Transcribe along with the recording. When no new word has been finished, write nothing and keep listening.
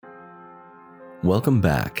Welcome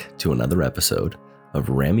back to another episode of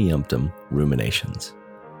Ramyumptum Ruminations.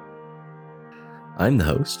 I'm the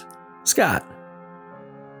host, Scott.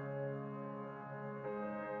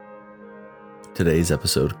 Today's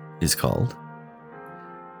episode is called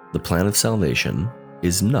The Plan of Salvation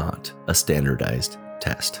is Not a Standardized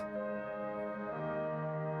Test.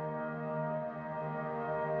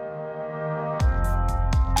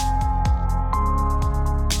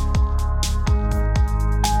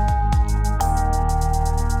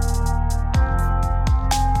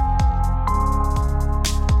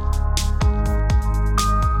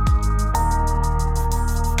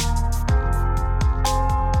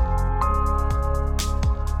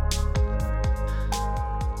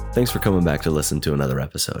 Thanks for coming back to listen to another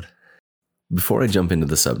episode. Before I jump into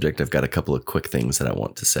the subject, I've got a couple of quick things that I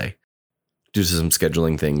want to say. Due to some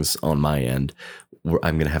scheduling things on my end,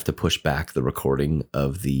 I'm going to have to push back the recording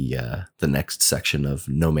of the next section of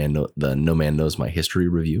No Man Knows My History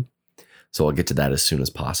review. So I'll get to that as soon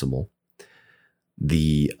as possible.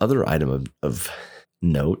 The other item of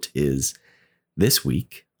note is this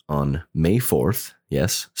week on May 4th,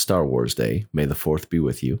 yes, Star Wars Day, May the 4th be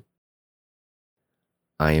with you,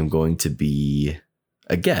 I am going to be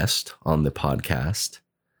a guest on the podcast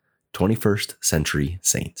 21st Century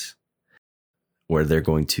Saints, where they're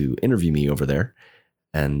going to interview me over there,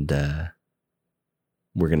 and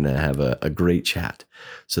we're going to have a great chat.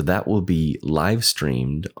 So that will be live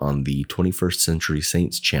streamed on the 21st Century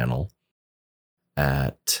Saints channel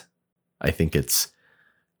at, I think it's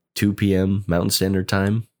 2 p.m. Mountain Standard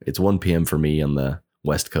Time. It's 1 p.m. for me on the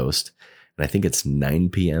West Coast. And I think it's 9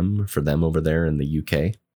 p.m. for them over there in the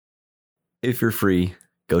UK. If you're free,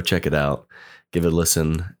 go check it out, give it a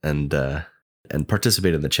listen, and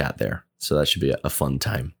participate in the chat there. So that should be a fun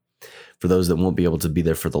time. For those that won't be able to be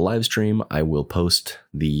there for the live stream, I will post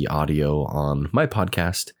the audio on my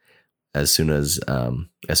podcast as soon as I'm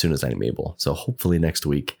able. So hopefully next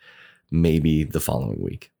week, maybe the following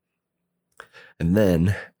week. And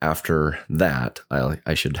then after that,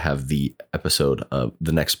 I should have the episode of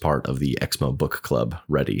the next part of the Exmo Book Club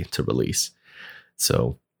ready to release.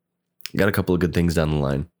 So got a couple of good things down the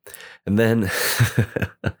line. And then,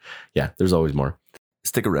 yeah, there's always more.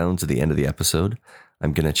 Stick around to the end of the episode.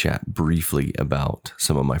 I'm going to chat briefly about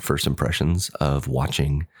some of my first impressions of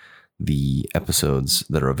watching the episodes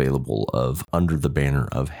that are available of Under the Banner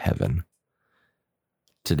of Heaven.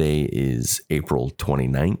 Today is April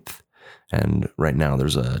 29th. And right now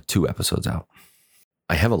there's 2 episodes out.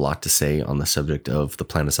 I have a lot to say on the subject of the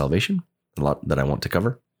plan of salvation, a lot that I want to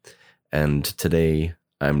cover. And today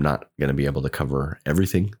I'm not going to be able to cover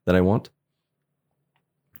everything that I want.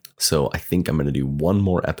 So I think I'm going to do one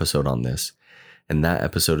more episode on this. And that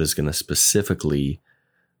episode is going to specifically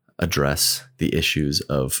address the issues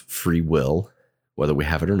of free will, whether we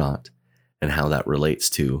have it or not, and how that relates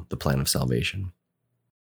to the plan of salvation.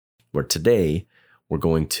 Where today we're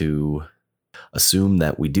going to assume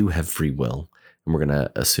that we do have free will, and we're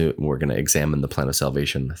going to examine the plan of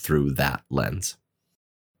salvation through that lens.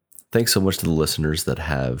 Thanks so much to the listeners that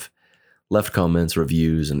have left comments,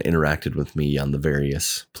 reviews, and interacted with me on the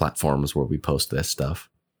various platforms where we post this stuff.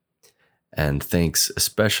 And thanks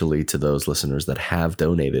especially to those listeners that have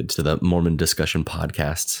donated to the Mormon Discussion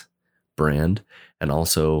Podcasts brand, and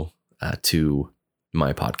also to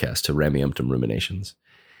my podcast, to Ramyumptum Ruminations.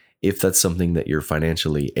 If that's something that you're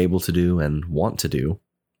financially able to do and want to do,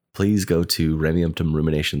 please go to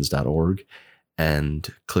ramyumptumruminations.org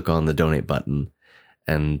and click on the donate button.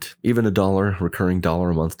 And even a recurring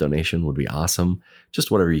 $1 a month donation would be awesome.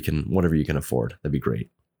 Just whatever you can afford. That'd be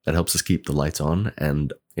great. That helps us keep the lights on.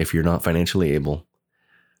 And if you're not financially able,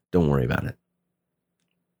 don't worry about it.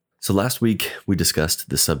 So last week we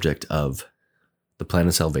discussed the subject of the plan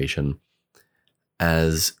of salvation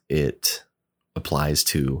as it applies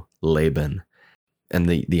to Laban, and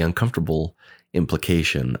the uncomfortable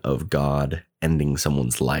implication of God ending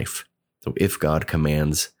someone's life. So if God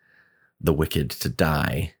commands the wicked to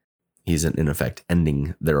die, he's in effect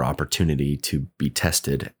ending their opportunity to be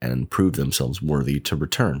tested and prove themselves worthy to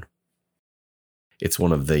return. It's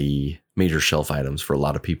one of the major shelf items for a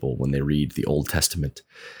lot of people when they read the Old Testament,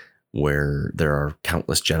 where there are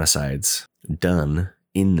countless genocides done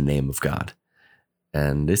in the name of God.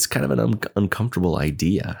 And it's kind of an uncomfortable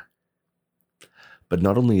idea. But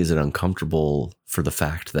not only is it uncomfortable for the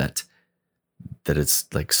fact that it's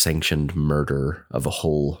like sanctioned murder of a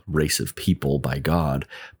whole race of people by God,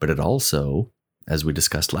 but it also, as we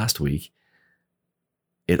discussed last week,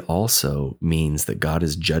 it also means that God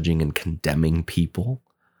is judging and condemning people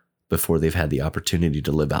before they've had the opportunity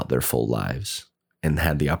to live out their full lives and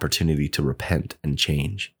had the opportunity to repent and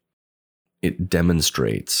change. It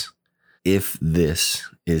demonstrates If this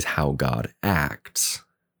is how God acts,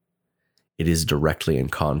 it is directly in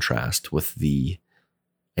contrast with the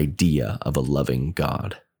idea of a loving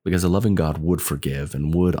God, because a loving God would forgive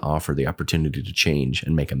and would offer the opportunity to change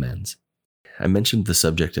and make amends. I mentioned the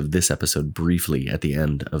subject of this episode briefly at the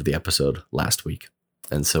end of the episode last week,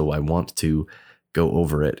 and so I want to go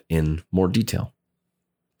over it in more detail.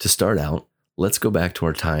 To start out, let's go back to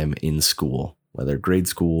our time in school, whether grade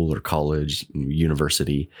school or college,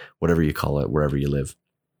 university, whatever you call it, wherever you live.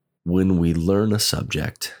 When we learn a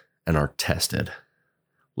subject and are tested,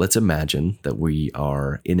 let's imagine that we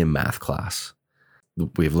are in a math class.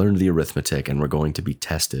 We've learned the arithmetic and we're going to be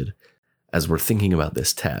tested. As we're thinking about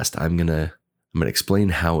this test, I'm gonna explain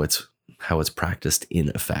how it's practiced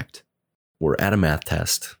in effect. We're at a math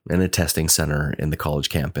test in a testing center in the college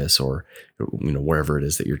campus, or wherever it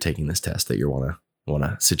is that you're taking this test that you want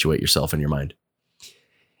to situate yourself in your mind.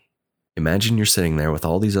 Imagine you're sitting there with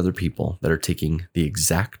all these other people that are taking the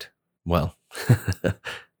exact,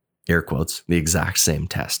 air quotes, the exact same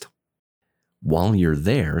test. While you're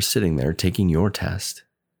there, sitting there taking your test,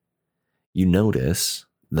 you notice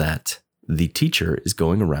that the teacher is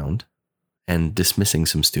going around and dismissing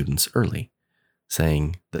some students early,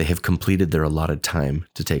 saying they have completed their allotted time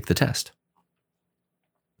to take the test.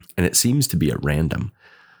 And it seems to be at random.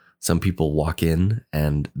 Some people walk in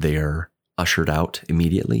and they're ushered out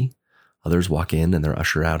immediately. Others walk in and they're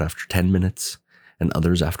ushered out after 10 minutes, and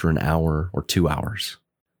others after an hour or 2 hours.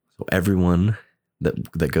 So everyone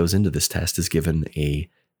that goes into this test is given a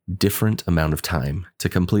different amount of time to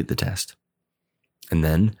complete the test. And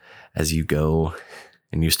then as you go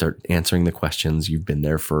and you start answering the questions, you've been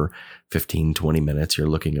there for 15, 20 minutes, you're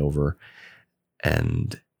looking over,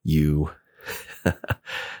 and you're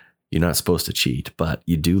not supposed to cheat, but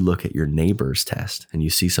you do look at your neighbor's test and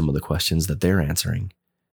you see some of the questions that they're answering.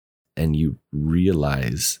 And you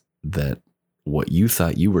realize that what you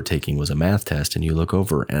thought you were taking was a math test, and you look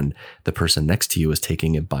over and the person next to you is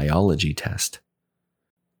taking a biology test.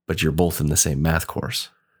 But you're both in the same math course.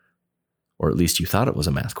 Or at least you thought it was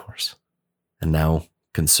a math course. And now,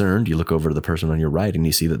 concerned, you look over to the person on your right and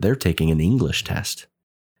you see that they're taking an English test.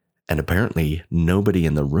 And apparently nobody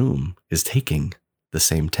in the room is taking the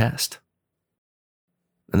same test.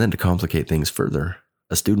 And then to complicate things further,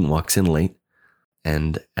 a student walks in late,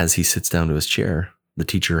 and as he sits down to his chair, the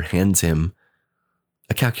teacher hands him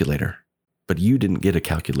a calculator. But you didn't get a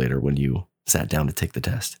calculator when you sat down to take the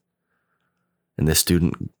test. And this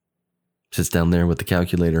student sits down there with the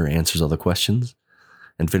calculator, answers all the questions,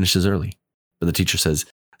 and finishes early. But the teacher says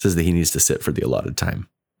that he needs to sit for the allotted time.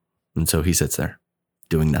 And so he sits there,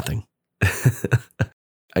 doing nothing.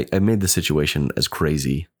 I made the situation as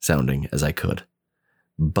crazy sounding as I could.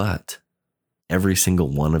 But every single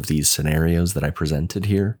one of these scenarios that I presented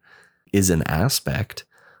here is an aspect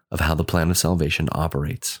of how the plan of salvation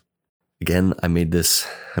operates. Again, I made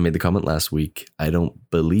the comment last week. I don't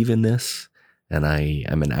believe in this, and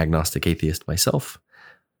I'm an agnostic atheist myself.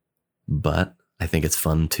 But I think it's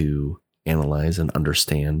fun to analyze and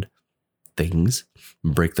understand things,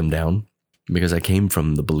 break them down, because I came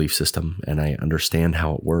from the belief system and I understand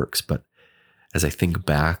how it works. But as I think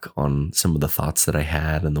back on some of the thoughts that I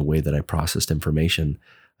had and the way that I processed information,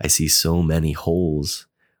 I see so many holes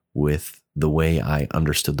with the way I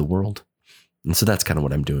understood the world. And so that's kind of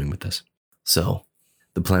what I'm doing with this. So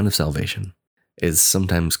the plan of salvation is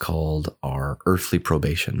sometimes called our earthly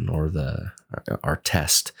probation, or our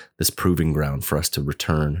test, this proving ground for us to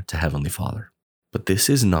return to Heavenly Father. But this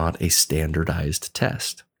is not a standardized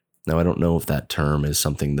test. Now, I don't know if that term is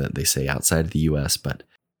something that they say outside of the US, but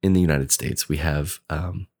in the United States, we have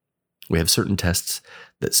certain tests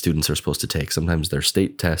that students are supposed to take. Sometimes they're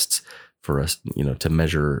state tests for us, to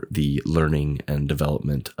measure the learning and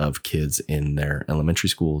development of kids in their elementary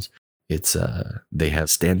schools. They have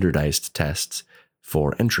standardized tests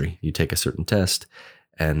for entry. You take a certain test,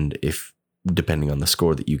 and if depending on the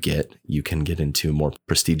score that you can get into more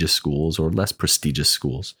prestigious schools or less prestigious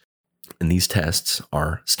schools. And these tests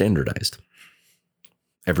are standardized.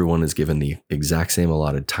 Everyone is given the exact same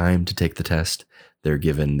allotted time to take the test. They're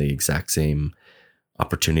given the exact same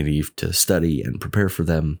opportunity to study and prepare for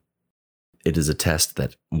them. It is a test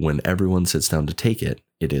that when everyone sits down to take it,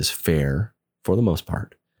 it is fair, for the most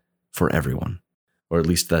part, for everyone. Or at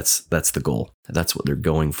least that's the goal. That's what they're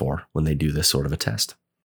going for when they do this sort of a test.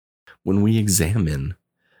 When we examine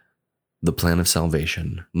the plan of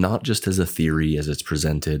salvation, not just as a theory as it's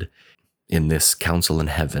presented in this council in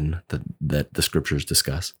heaven that the scriptures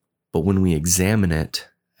discuss, but when we examine it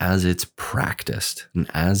as it's practiced and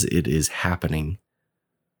as it is happening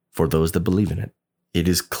for those that believe in it, it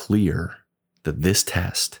is clear that this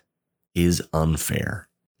test is unfair.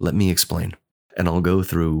 Let me explain. And I'll go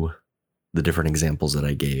through the different examples that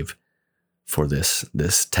I gave for this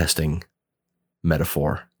testing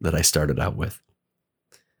metaphor that I started out with.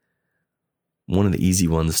 One of the easy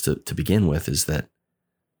ones to begin with is that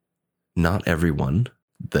not everyone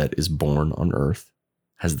that is born on earth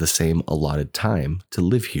has the same allotted time to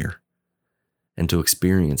live here and to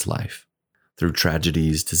experience life through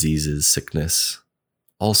tragedies, diseases, sickness,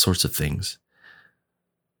 all sorts of things.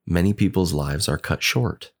 Many people's lives are cut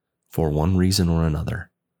short for one reason or another.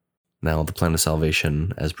 Now, the plan of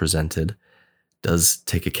salvation, as presented, does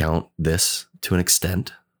take account this to an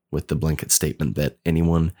extent with the blanket statement that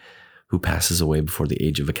anyone who passes away before the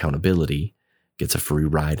age of accountability gets a free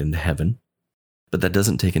ride into heaven. But that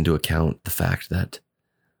doesn't take into account the fact that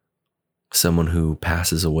someone who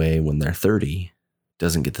passes away when they're 30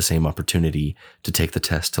 doesn't get the same opportunity to take the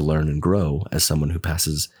test to learn and grow as someone who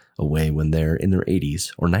passes away when they're in their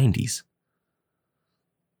 80s or 90s.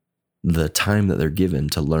 The time that they're given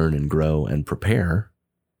to learn and grow and prepare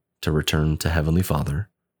to return to Heavenly Father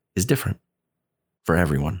is different for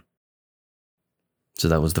everyone. So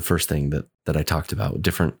that was the first thing that I talked about,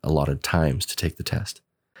 different allotted times to take the test.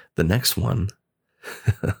 The next one,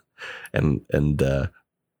 and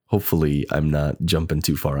hopefully I'm not jumping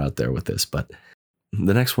too far out there with this, but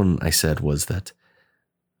the next one I said was that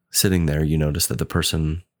sitting there, you notice that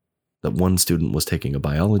that one student was taking a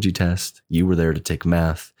biology test, you were there to take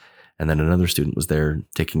math, and then another student was there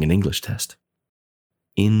taking an English test.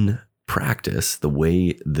 In practice, the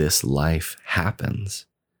way this life happens,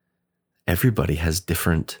 everybody has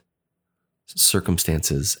different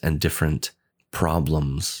circumstances and different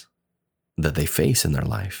problems that they face in their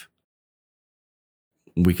life.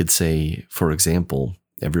 We could say, for example,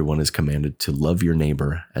 everyone is commanded to love your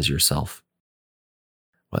neighbor as yourself.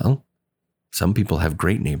 Well, some people have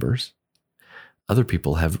great neighbors. Other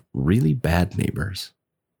people have really bad neighbors.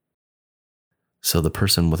 So the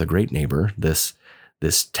person with a great neighbor, this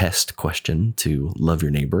test question to love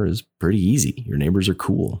your neighbor is pretty easy. Your neighbors are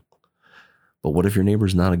cool. But what if your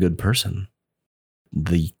neighbor's not a good person?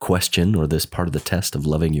 The question, or this part of the test of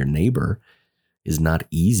loving your neighbor, is not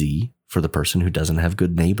easy for the person who doesn't have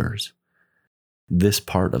good neighbors. This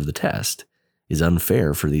part of the test is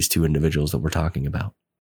unfair for these two individuals that we're talking about.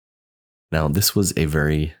 Now, this was a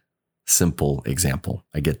very simple example.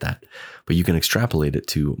 I get that. But you can extrapolate it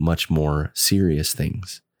to much more serious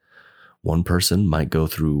things. One person might go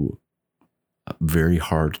through a very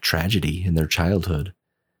hard tragedy in their childhood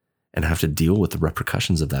and have to deal with the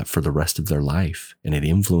repercussions of that for the rest of their life, and it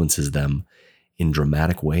influences them in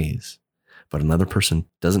dramatic ways. But another person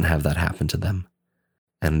doesn't have that happen to them,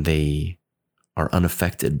 and they are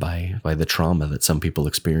unaffected by the trauma that some people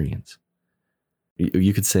experience.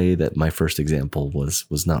 You could say that my first example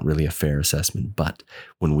was not really a fair assessment, but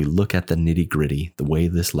when we look at the nitty-gritty, the way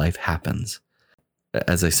this life happens,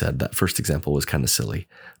 as I said, that first example was kind of silly,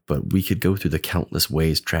 but we could go through the countless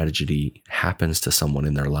ways tragedy happens to someone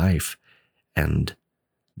in their life, and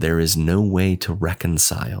there is no way to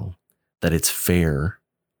reconcile that it's fair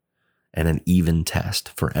and an even test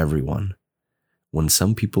for everyone when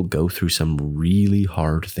some people go through some really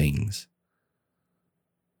hard things.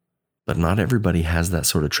 But not everybody has that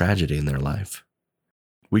sort of tragedy in their life.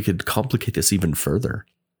 We could complicate this even further.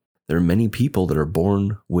 There are many people that are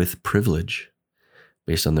born with privilege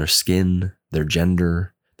based on their skin, their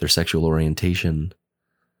gender, their sexual orientation.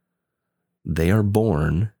 They are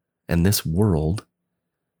born, and this world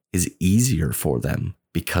is easier for them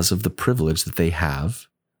because of the privilege that they have.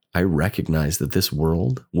 I recognize that this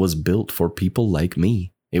world was built for people like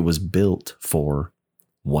me. It was built for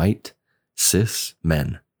white, cis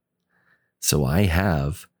men. So I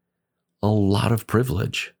have a lot of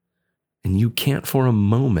privilege. And you can't for a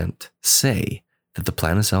moment say that the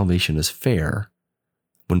plan of salvation is fair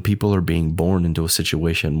when people are being born into a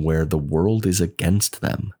situation where the world is against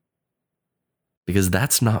them. Because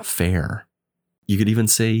that's not fair. You could even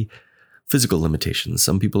say physical limitations.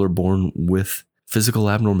 Some people are born with physical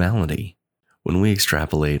abnormality. When we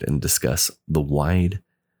extrapolate and discuss the wide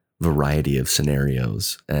variety of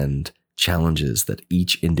scenarios and challenges that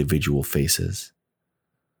each individual faces,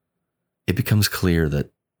 it becomes clear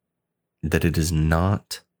that it is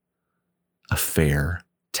not a fair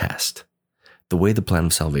test. The way the plan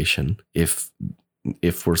of salvation, if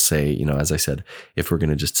we're say, as I said, if we're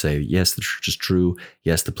going to just say, yes, the church is true,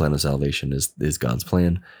 yes, the plan of salvation is God's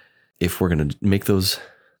plan, if we're going to make those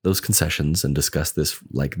concessions and discuss this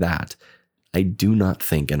like that, I do not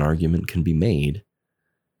think an argument can be made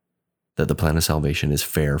that the plan of salvation is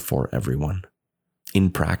fair for everyone.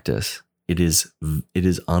 In practice, it is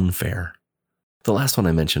unfair. The last one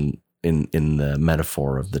I mentioned in the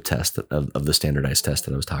metaphor of the test of the standardized test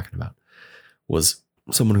that I was talking about was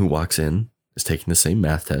someone who walks in, is taking the same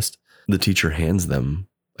math test. The teacher hands them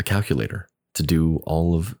a calculator to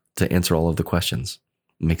answer all of the questions.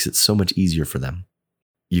 It makes it so much easier for them.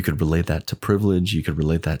 You could relate that to privilege. You could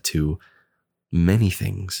relate that to many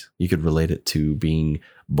things. You could relate it to being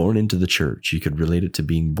born into the church. You could relate it to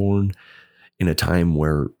being born in a time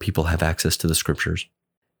where people have access to the scriptures.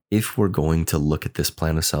 If we're going to look at this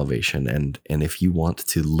plan of salvation, and if you want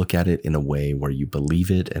to look at it in a way where you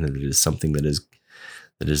believe it and it is something that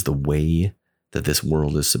is the way that this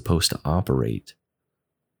world is supposed to operate,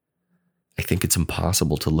 I think it's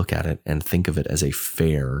impossible to look at it and think of it as a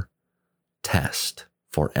fair test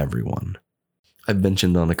for everyone. I've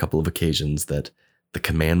mentioned on a couple of occasions that the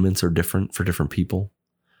commandments are different for different people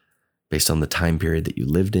based on the time period that you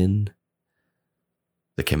lived in.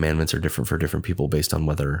 The commandments are different for different people based on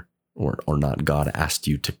whether or not God asked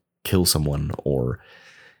you to kill someone, or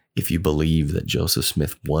if you believe that Joseph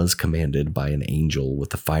Smith was commanded by an angel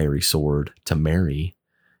with a fiery sword to marry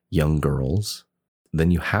young girls,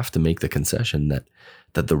 then you have to make the concession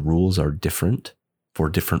that the rules are different for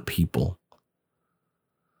different people.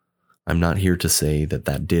 I'm not here to say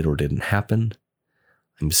that did or didn't happen.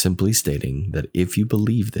 I'm simply stating that if you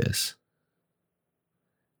believe this,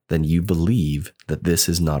 then you believe that this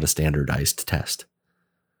is not a standardized test.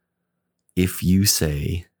 If you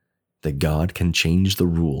say that God can change the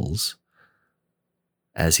rules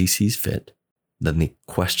as he sees fit, then the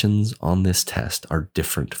questions on this test are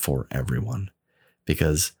different for everyone,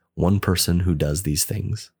 because one person who does these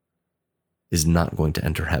things is not going to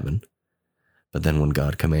enter heaven. But then when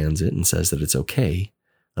God commands it and says that it's okay,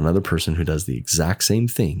 another person who does the exact same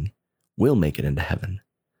thing will make it into heaven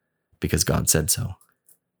because God said so.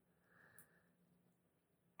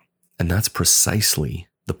 And that's precisely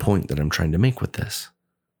the point that I'm trying to make with this,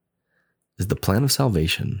 is the plan of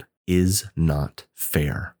salvation is not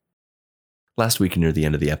fair. Last week near the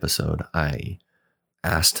end of the episode, I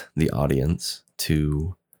asked the audience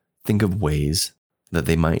to think of ways that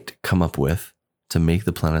they might come up with to make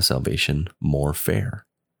the plan of salvation more fair,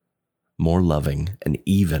 more loving, and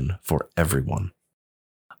even for everyone.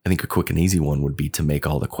 I think a quick and easy one would be to make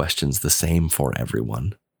all the questions the same for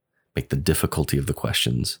everyone. Make the difficulty of the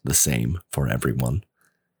questions the same for everyone.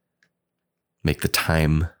 Make the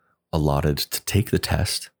time allotted to take the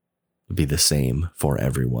test be the same for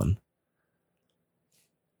everyone.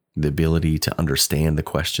 The ability to understand the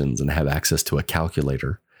questions and have access to a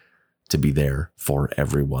calculator to be there for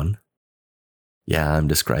everyone. Yeah, I'm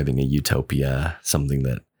describing a utopia, something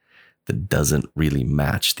that doesn't really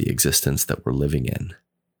match the existence that we're living in.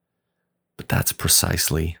 But that's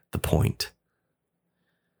precisely the point.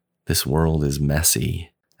 This world is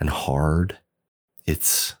messy and hard.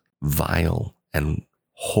 It's vile and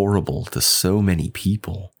horrible to so many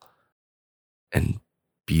people, and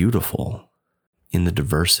beautiful in the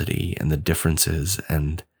diversity and the differences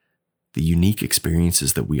and the unique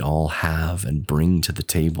experiences that we all have and bring to the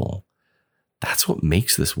table. That's what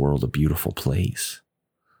makes this world a beautiful place.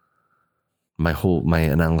 My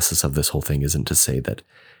analysis of this whole thing isn't to say that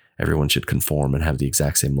everyone should conform and have the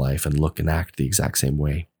exact same life and look and act the exact same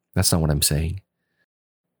way. That's not what I'm saying.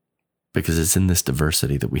 Because it's in this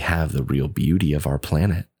diversity that we have the real beauty of our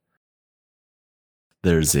planet.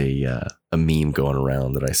 There's a meme going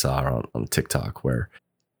around that I saw on TikTok where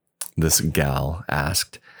this gal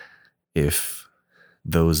asked if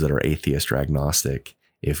those that are atheist or agnostic,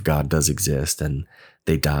 if God does exist and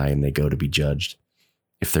they die and they go to be judged,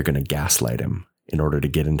 if they're going to gaslight him in order to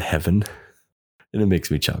get into heaven. And it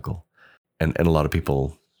makes me chuckle. And a lot of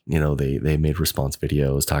people, they made response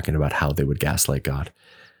videos talking about how they would gaslight God.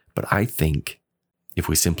 But I think if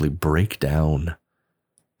we simply break down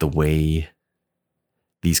the way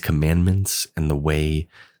these commandments and the way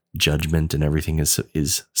judgment and everything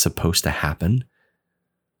is supposed to happen,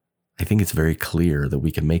 I think it's very clear that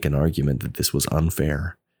we can make an argument that this was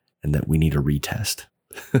unfair and that we need a retest.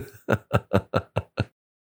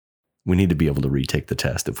 We need to be able to retake the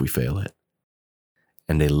test if we fail it.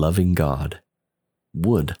 And a loving God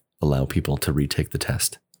would allow people to retake the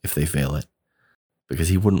test if they fail it, because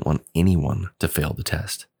he wouldn't want anyone to fail the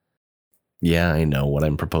test. Yeah, I know what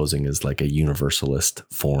I'm proposing is like a universalist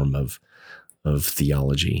form of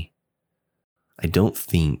theology. I don't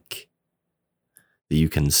think that you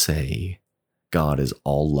can say God is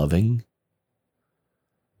all loving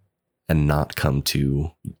and not come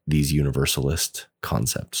to these universalist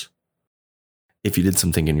concepts. If you did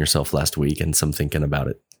some thinking yourself last week and some thinking about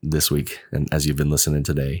it this week, and as you've been listening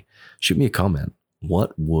today, shoot me a comment.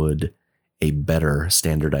 What would a better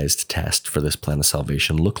standardized test for this plan of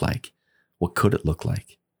salvation look like? What could it look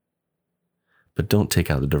like? but don't take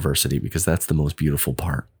out the diversity, because that's the most beautiful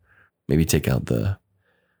part. Maybe take out the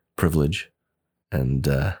privilege and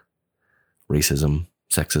racism,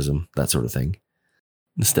 sexism, that sort of thing.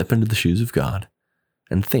 And step into the shoes of God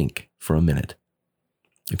and think for a minute.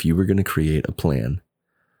 If you were going to create a plan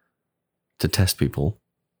to test people,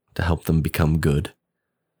 to help them become good,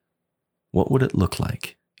 what would it look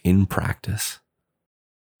like in practice?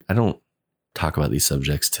 I don't talk about these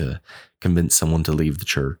subjects to convince someone to leave the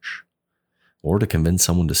church or to convince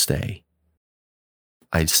someone to stay.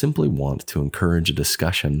 I simply want to encourage a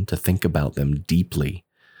discussion to think about them deeply,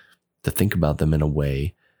 to think about them in a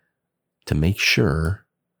way to make sure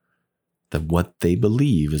that what they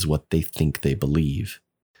believe is what they think they believe.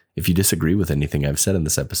 If you disagree with anything I've said in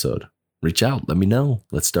this episode, reach out, let me know.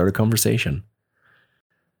 Let's start a conversation.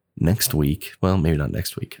 Next week, well, maybe not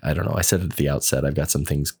next week. I don't know. I said it at the outset, I've got some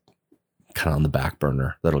things kind of on the back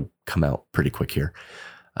burner that'll come out pretty quick here.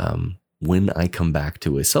 When I come back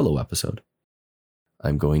to a solo episode,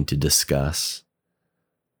 I'm going to discuss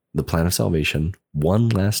the plan of salvation one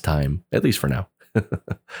last time, at least for now,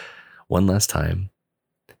 one last time.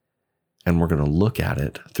 And we're going to look at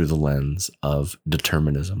it through the lens of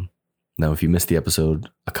determinism. Now, if you missed the episode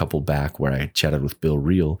a couple back where I chatted with Bill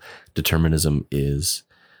Reel, determinism is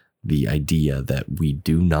the idea that we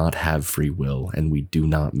do not have free will and we do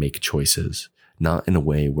not make choices, not in a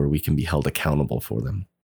way where we can be held accountable for them.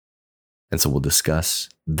 And so we'll discuss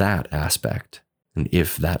that aspect. And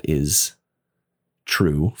if that is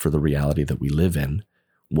true for the reality that we live in,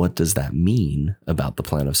 what does that mean about the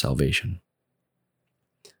plan of salvation?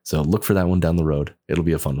 So look for that one down the road. It'll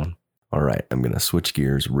be a fun one. All right, I'm going to switch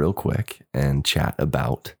gears real quick and chat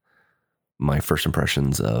about my first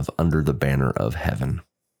impressions of Under the Banner of Heaven.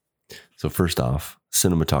 So first off,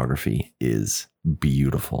 cinematography is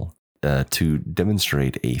beautiful. To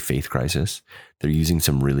demonstrate a faith crisis, they're using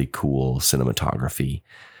some really cool cinematography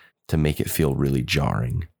to make it feel really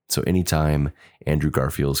jarring. So anytime Andrew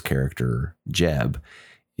Garfield's character, Jeb,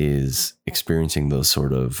 is experiencing those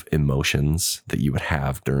sort of emotions that you would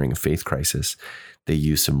have during a faith crisis, they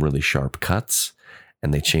use some really sharp cuts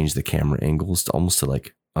and they change the camera angles to almost to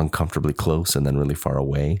like uncomfortably close and then really far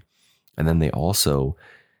away. And then they also,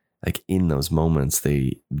 like in those moments,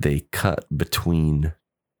 they cut between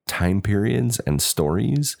time periods and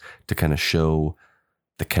stories to kind of show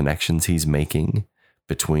the connections he's making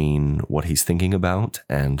between what he's thinking about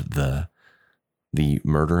and the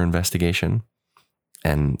murder investigation.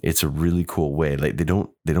 And it's a really cool way. Like they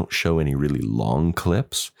don't show any really long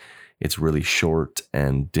clips. It's really short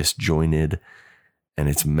and disjointed, and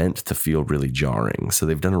it's meant to feel really jarring. So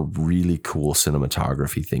they've done a really cool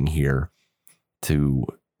cinematography thing here to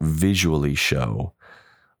visually show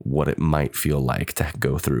what it might feel like to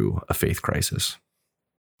go through a faith crisis.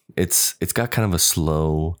 It's got kind of a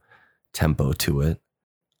slow tempo to it.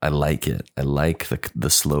 I like it. I like the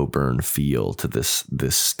slow burn feel to this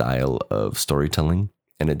style of storytelling,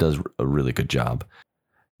 and it does a really good job.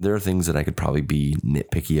 There are things that I could probably be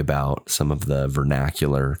nitpicky about. Some of the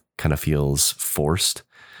vernacular kind of feels forced,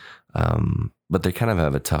 but they kind of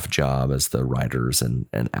have a tough job as the writers and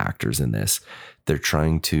actors in this. They're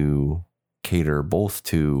trying to cater both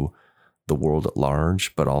to the world at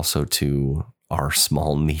large, but also to our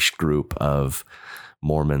small niche group of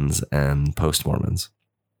Mormons and post-Mormons.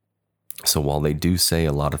 So while they do say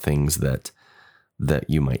a lot of things that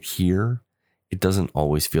you might hear, it doesn't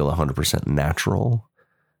always feel 100% natural.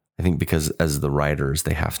 I think because as the writers,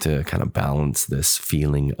 they have to kind of balance this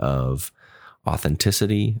feeling of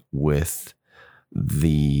authenticity with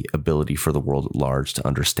the ability for the world at large to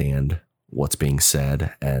understand what's being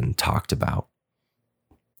said and talked about.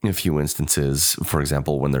 In a few instances, for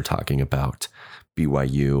example, when they're talking about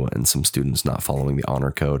BYU and some students not following the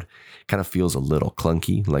honor code, it kind of feels a little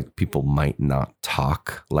clunky, like people might not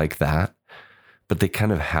talk like that, but they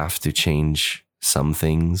kind of have to change some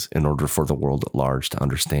things in order for the world at large to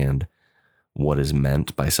understand what is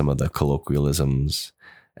meant by some of the colloquialisms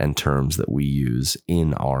and terms that we use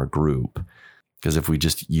in our group. Because if we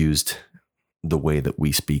just used the way that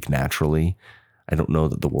we speak naturally, I don't know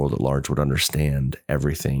that the world at large would understand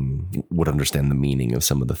everything, would understand the meaning of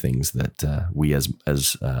some of the things that we as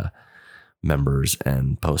members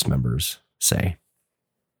and post members say.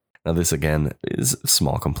 Now, this again is a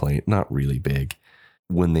small complaint, not really big.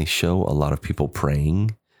 When they show a lot of people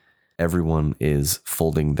praying, everyone is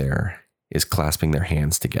clasping their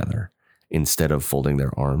hands together instead of folding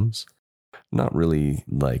their arms. Not really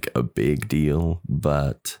like a big deal,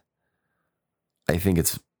 but I think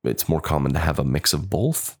it's more common to have a mix of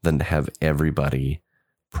both than to have everybody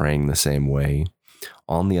praying the same way.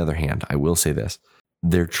 On the other hand, I will say this.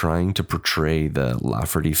 they're trying to portray the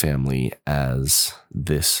Lafferty family as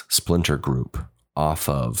this splinter group off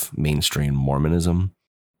of mainstream Mormonism.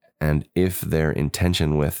 And if their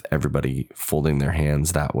intention with everybody folding their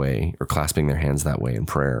hands that way or clasping their hands that way in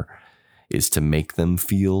prayer is to make them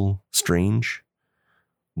feel strange,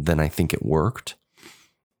 then I think it worked.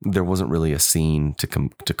 There wasn't really a scene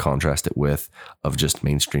to contrast it with of just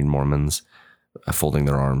mainstream Mormons folding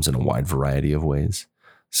their arms in a wide variety of ways.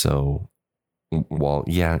 So while,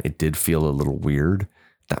 yeah, it did feel a little weird,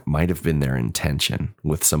 that might have been their intention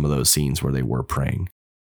with some of those scenes where they were praying.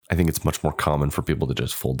 I think it's much more common for people to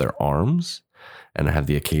just fold their arms and have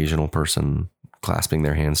the occasional person clasping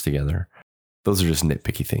their hands together. Those are just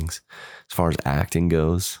nitpicky things. As far as acting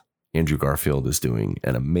goes, Andrew Garfield is doing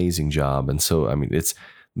an amazing job. And so, I mean,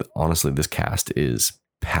 honestly, this cast is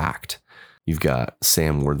packed. You've got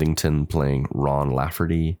Sam Worthington playing Ron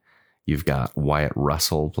Lafferty. You've got Wyatt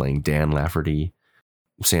Russell playing Dan Lafferty.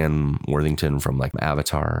 Sam Worthington from like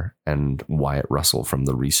Avatar, and Wyatt Russell from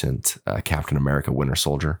the recent Captain America Winter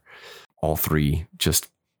Soldier. All three just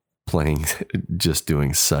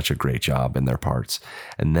doing such a great job in their parts.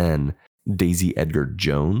 And then Daisy Edgar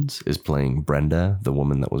Jones is playing Brenda, the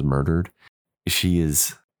woman that was murdered. She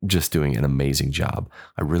is just doing an amazing job.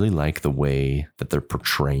 I really like the way that they're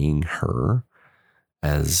portraying her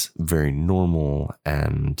as very normal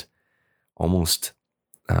and almost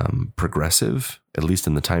progressive, at least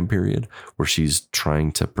in the time period where she's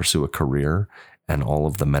trying to pursue a career and all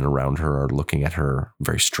of the men around her are looking at her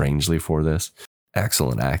very strangely for this.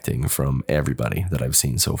 Excellent acting from everybody that I've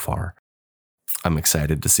seen so far. I'm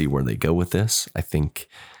excited to see where they go with this. I think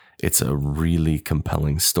it's a really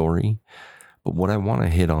compelling story. But what I want to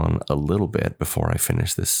hit on a little bit before I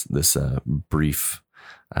finish this brief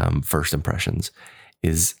first impressions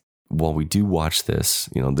is, while we do watch this,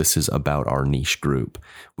 this is about our niche group.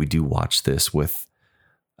 We do watch this with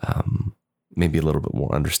maybe a little bit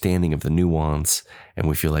more understanding of the nuance, and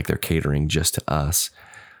we feel like they're catering just to us.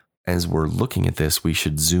 As we're looking at this, we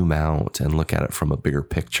should zoom out and look at it from a bigger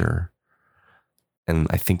picture. And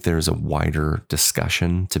I think there's a wider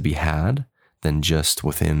discussion to be had than just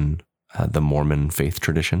within the Mormon faith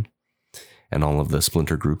tradition and all of the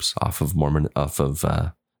splinter groups off of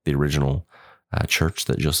the original church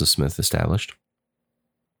that Joseph Smith established.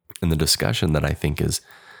 And the discussion that I think is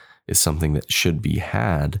something that should be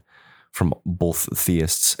had from both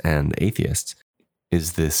theists and atheists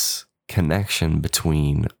is this connection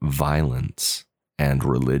between violence and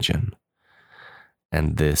religion,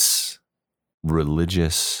 and this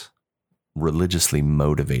religiously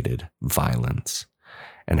motivated violence,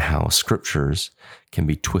 and how scriptures can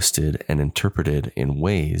be twisted and interpreted in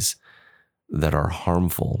ways that are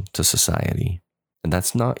harmful to society. And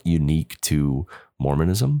that's not unique to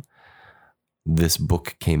Mormonism. This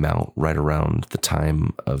book came out right around the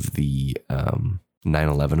time of the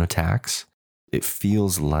 9/11 attacks. It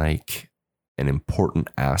feels like an important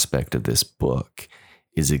aspect of this book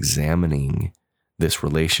is examining this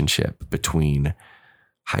relationship between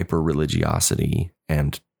hyper-religiosity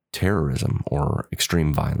and terrorism or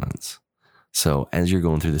extreme violence. So as you're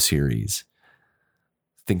going through the series,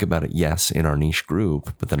 think about it, yes, in our niche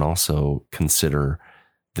group, but then also consider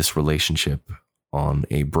this relationship on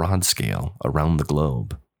a broad scale around the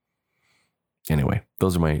globe. Anyway,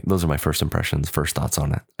 those are my first impressions, first thoughts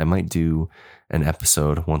on it. I might do an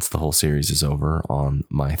episode once the whole series is over on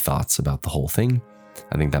my thoughts about the whole thing.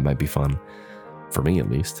 I think that might be fun, for me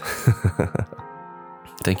at least.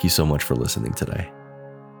 Thank you so much for listening today.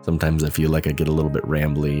 Sometimes I feel like I get a little bit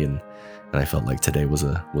rambly, and I felt like today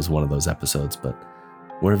was one of those episodes, but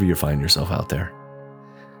wherever you find yourself out there,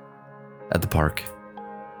 at the park,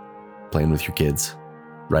 playing with your kids,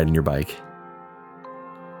 riding your bike,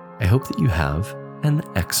 I hope that you have an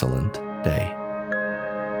excellent day.